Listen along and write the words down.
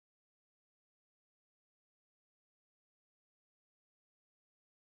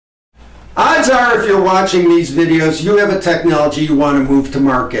Odds are if you're watching these videos, you have a technology you want to move to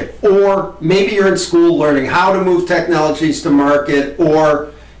market. Or maybe you're in school learning how to move technologies to market,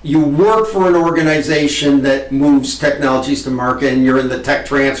 or you work for an organization that moves technologies to market and you're in the tech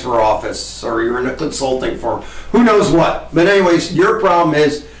transfer office or you're in a consulting firm. Who knows what? But anyways, your problem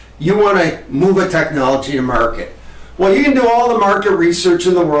is you want to move a technology to market. Well, you can do all the market research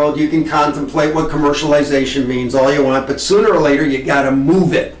in the world. You can contemplate what commercialization means all you want, but sooner or later you got to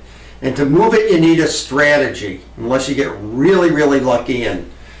move it. And to move it, you need a strategy, unless you get really, really lucky, and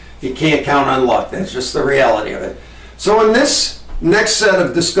you can't count on luck. That's just the reality of it. So in this next set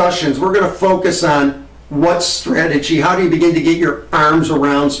of discussions, we're going to focus on what strategy, how do you begin to get your arms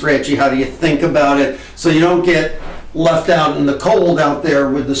around strategy, how do you think about it so you don't get left out in the cold out there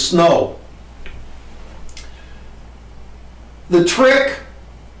with the snow. The trick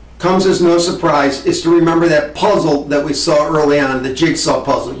comes as no surprise is to remember that puzzle that we saw early on, the jigsaw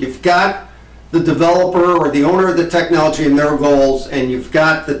puzzle. You've got the developer or the owner of the technology and their goals, and you've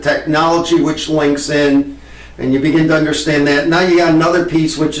got the technology which links in, and you begin to understand that. Now you got another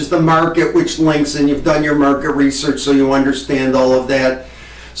piece which is the market which links in. You've done your market research so you understand all of that.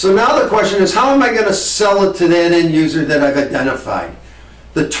 So now the question is, how am I going to sell it to that end user that I've identified?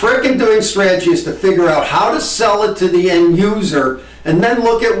 The trick in doing strategy is to figure out how to sell it to the end user, and then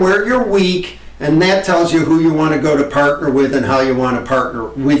look at where you're weak, and that tells you who you want to go to partner with and how you want to partner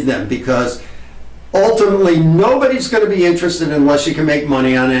with them, because ultimately nobody's going to be interested unless you can make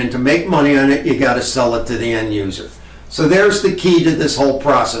money on it, and to make money on it you got to sell it to the end user. So there's the key to this whole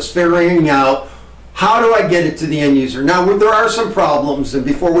process, figuring out how do I get it to the end user. Now there are some problems, and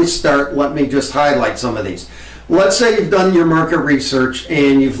before we start let me just highlight some of these. Let's say you've done your market research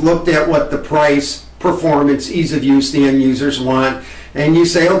and you've looked at what the price, performance, ease of use the end users want, and you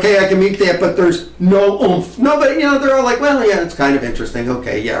say, okay, I can meet that, but there's no oomph. Nobody, you know, they're all like, well, yeah, it's kind of interesting.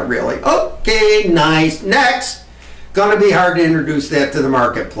 Okay, yeah, really. Okay, nice. Next. Gonna be hard to introduce that to the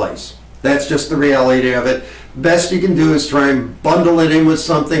marketplace. That's just the reality of it. Best you can do is try and bundle it in with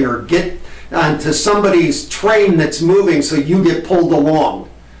something or get onto somebody's train that's moving so you get pulled along.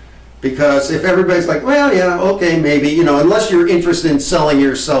 Because if everybody's like, well, yeah, okay, maybe, you know, unless you're interested in selling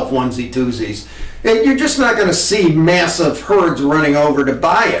yourself onesie-twosies, you're just not going to see massive herds running over to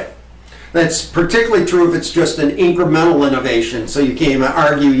buy it. That's particularly true if it's just an incremental innovation, so you can't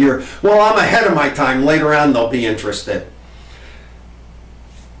argue well, I'm ahead of my time, later on they'll be interested.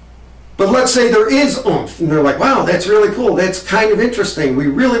 But let's say there is oomph, and they're like, wow, that's really cool, that's kind of interesting, we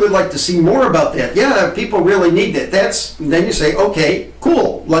really would like to see more about that. Yeah, people really need that. Then you say, okay,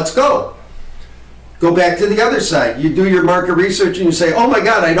 cool, let's go. Go back to the other side. You do your market research and you say, oh my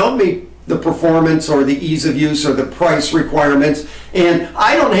God, I don't meet the performance or the ease of use or the price requirements, and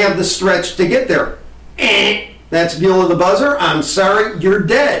I don't have the stretch to get there. That's Buell of the buzzer. I'm sorry, you're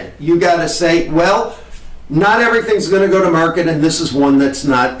dead. You got to say, well, not everything's going to go to market, and this is one that's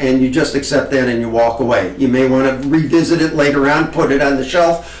not, and you just accept that and you walk away. You may want to revisit it later on, put it on the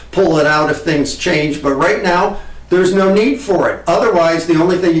shelf, pull it out if things change, but right now there's no need for it. Otherwise, the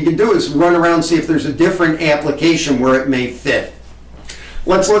only thing you can do is run around and see if there's a different application where it may fit.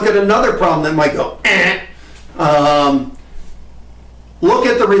 Let's look at another problem that might go, look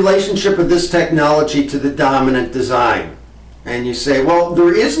at the relationship of this technology to the dominant design. And you say, well,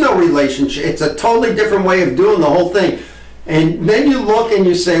 there is no relationship. It's a totally different way of doing the whole thing. And then you look and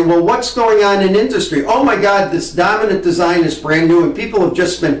you say, well, what's going on in industry? Oh my God, this dominant design is brand new, and people have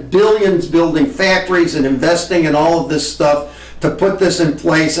just spent billions building factories and investing in all of this stuff to put this in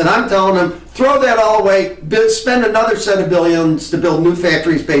place. And I'm telling them, throw that all away, spend another set of billions to build new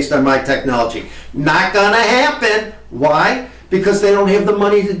factories based on my technology. Not gonna happen. Why? Because they don't have the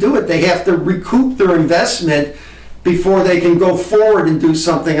money to do it. They have to recoup their investment before they can go forward and do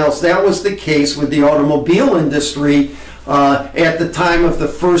something else. That was the case with the automobile industry at the time of the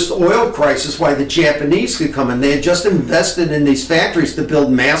first oil crisis, why the Japanese could come in. They had just invested in these factories to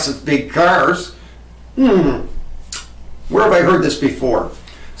build massive big cars. Where have I heard this before?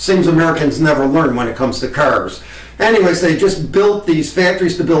 Seems Americans never learn when it comes to cars. Anyways, they just built these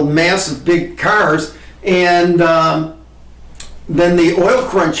factories to build massive big cars, and then the oil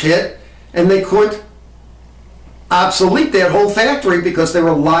crunch hit, and they couldn't obsolete that whole factory because they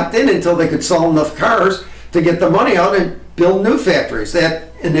were locked in until they could sell enough cars to get the money out and build new factories.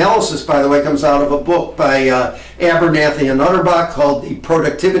 That analysis, by the way, comes out of a book by Abernathy and Utterbach called The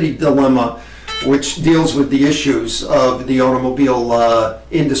Productivity Dilemma, which deals with the issues of the automobile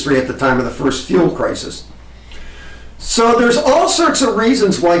industry at the time of the first fuel crisis. So there's all sorts of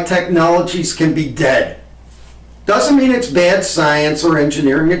reasons why technologies can be dead. Doesn't mean it's bad science or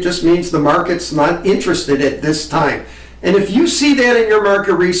engineering, it just means the market's not interested at this time. And if you see that in your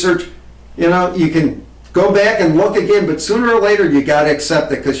market research, you know, you can go back and look again, but sooner or later you got to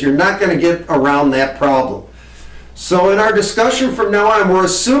accept it because you're not going to get around that problem. So in our discussion from now on, we're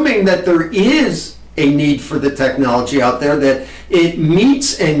assuming that there is a need for the technology out there, that it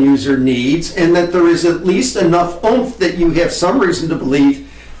meets end user needs, and that there is at least enough oomph that you have some reason to believe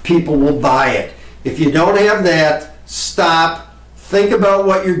people will buy it. If you don't have that, stop. Think about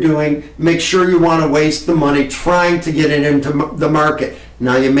what you're doing. Make sure you want to waste the money trying to get it into the market.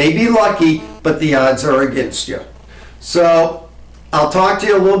 Now, you may be lucky, but the odds are against you. So I'll talk to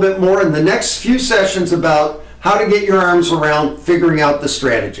you a little bit more in the next few sessions about how to get your arms around figuring out the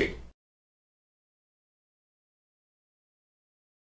strategy.